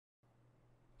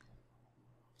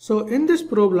So in this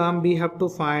problem we have to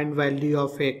find value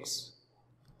of x.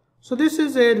 So this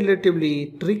is a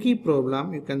relatively tricky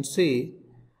problem, you can see,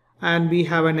 and we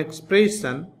have an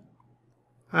expression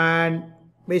and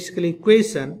basically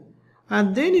equation,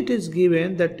 and then it is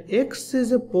given that x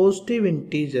is a positive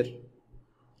integer.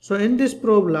 So in this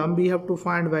problem we have to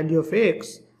find value of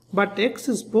x, but x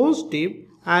is positive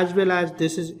as well as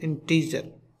this is integer.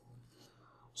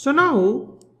 So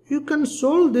now you can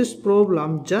solve this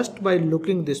problem just by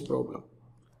looking this problem.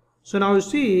 So now you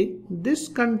see this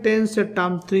contains a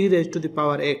term 3 raised to the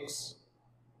power x,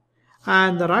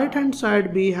 and the right hand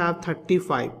side we have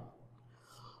 35.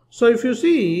 So if you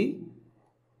see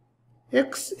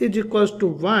x is equals to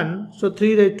 1, so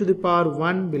 3 raised to the power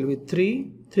 1 will be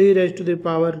 3, 3 raised to the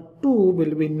power 2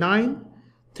 will be 9,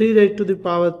 3 raised to the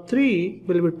power 3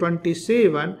 will be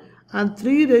 27, and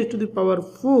 3 raised to the power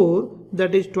 4,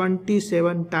 that is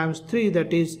 27 times 3,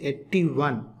 that is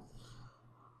 81.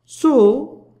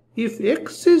 So if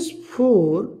x is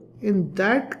 4, in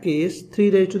that case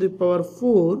 3 raised to the power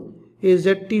 4 is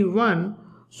 81.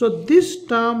 So this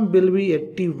term will be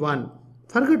 81.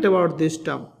 Forget about this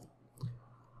term.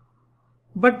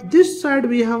 But this side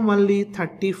we have only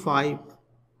 35.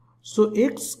 So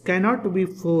x cannot be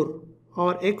 4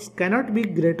 or x cannot be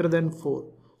greater than 4.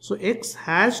 So x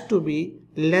has to be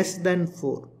less than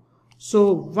 4.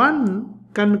 So one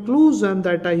conclusion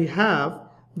that I have,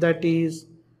 that is,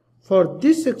 for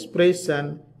this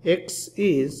expression x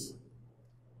is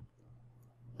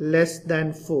less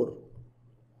than 4.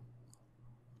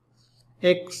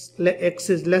 X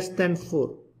is less than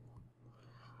 4.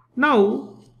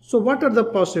 Now, so what are the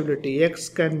possibility? X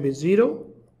can be 0,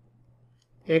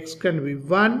 x can be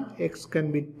 1, x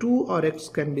can be 2, or x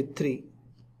can be 3.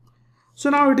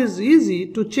 So now it is easy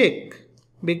to check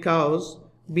because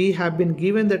we have been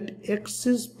given that x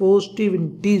is positive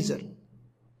integer.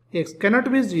 X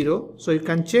cannot be 0, so you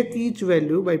can check each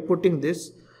value by putting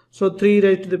this. So 3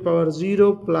 raised to the power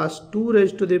 0 plus 2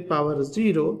 raised to the power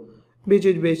 0, which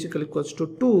is basically equals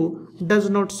to 2, does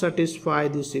not satisfy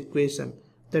this equation.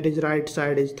 That is, right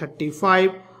side is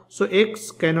 35, so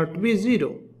x cannot be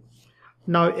 0.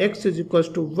 Now x is equals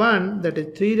to 1, that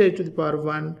is 3 raised to the power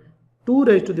 1, 2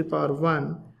 raised to the power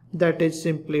 1, that is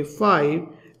simply 5,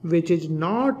 which is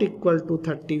not equal to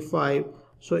 35.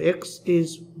 So x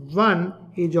is 1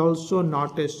 is also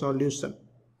not a solution.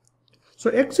 So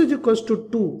x is equals to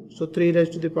 2, so 3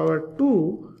 raised to the power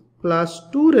 2 plus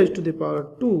 2 raised to the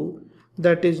power 2,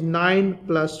 that is 9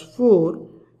 plus 4,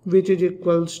 which is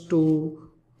equals to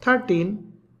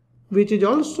 13, which is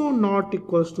also not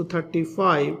equals to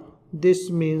 35.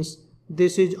 This means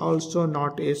this is also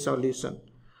not a solution.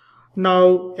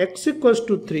 Now x equals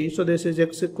to 3, so this is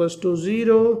x equals to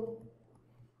 0,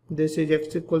 this is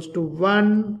x equals to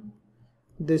 1,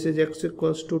 this is x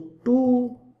equals to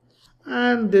 2,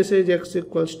 and this is x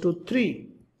equals to 3.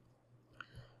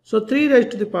 So 3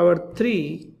 raised to the power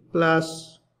 3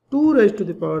 plus 2 raised to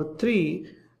the power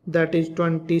 3, that is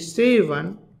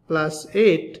 27 plus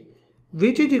 8,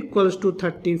 which is equals to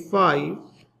 35.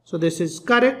 So this is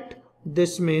correct.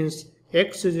 This means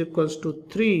x is equals to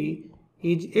 3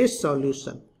 is a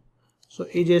solution. So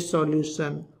is a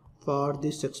solution for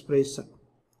this expression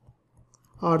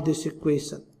or this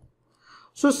equation.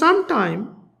 So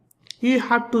sometime you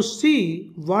have to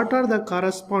see what are the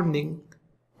corresponding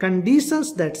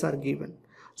conditions that are given.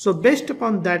 So based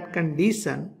upon that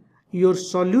condition, your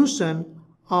solution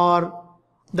or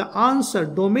the answer,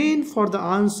 domain for the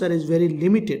answer is very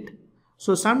limited.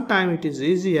 So sometimes it is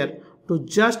easier to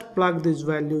just plug these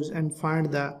values and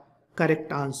find the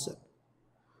correct answer.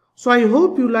 So I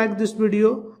hope you like this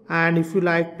video, and if you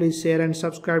like, please share and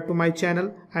subscribe to my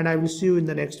channel, and I will see you in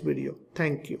the next video.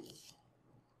 Thank you.